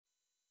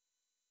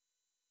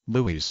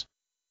Lues.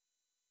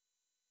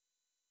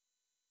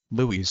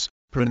 Lues,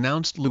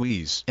 pronounced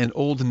Louise, an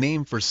old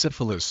name for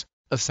syphilis,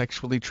 a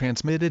sexually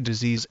transmitted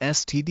disease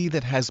 (STD)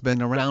 that has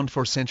been around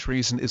for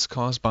centuries and is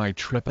caused by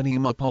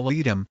Treponema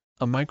pallidum,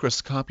 a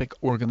microscopic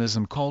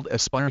organism called a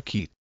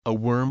spirochete, a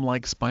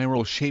worm-like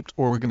spiral-shaped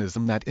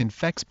organism that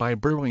infects by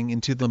burrowing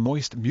into the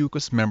moist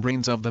mucous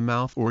membranes of the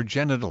mouth or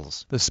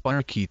genitals. The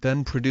spirochete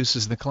then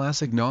produces the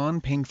classic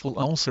non-painful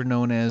ulcer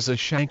known as a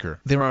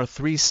chancre. There are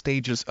 3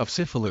 stages of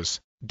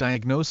syphilis.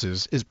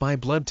 Diagnosis is by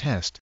blood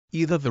test,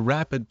 either the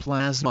rapid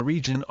plasma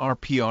region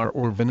RPR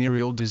or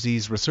Venereal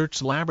Disease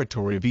Research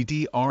Laboratory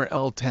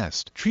VDRL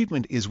test.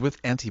 Treatment is with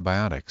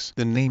antibiotics.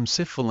 The name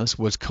syphilis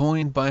was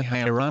coined by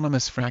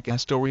Hieronymus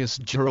Fracastorius.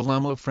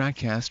 Girolamo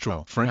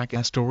Fracastoro.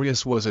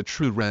 Fracastorius was a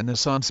true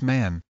Renaissance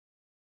man.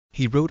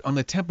 He wrote on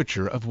the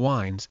temperature of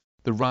wines,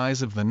 the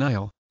rise of the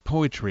Nile,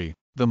 poetry,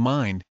 the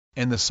mind,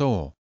 and the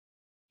soul.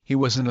 He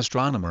was an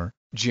astronomer,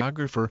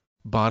 geographer,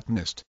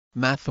 botanist,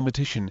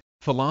 mathematician,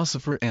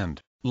 philosopher and,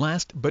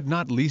 last but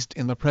not least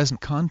in the present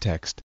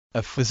context,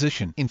 a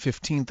physician. In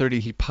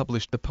 1530 he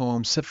published the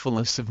poem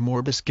Syphilis of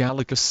morbis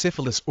gallicus,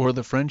 syphilis, or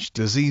the French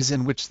disease,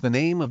 in which the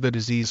name of the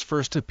disease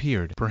first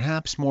appeared.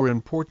 Perhaps more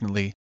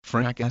importantly,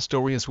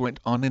 Fracastorius went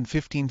on in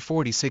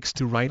 1546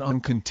 to write On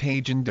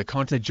Contagion de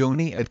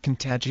contagione et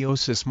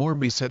contagiosis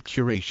morbis et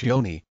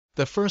curatione,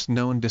 the first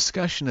known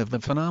discussion of the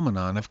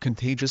phenomenon of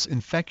contagious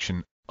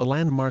infection, a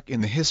landmark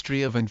in the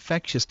history of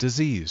infectious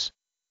disease.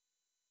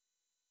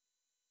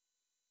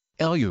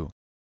 Lues.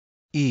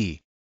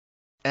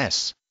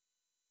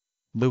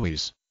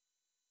 Lues.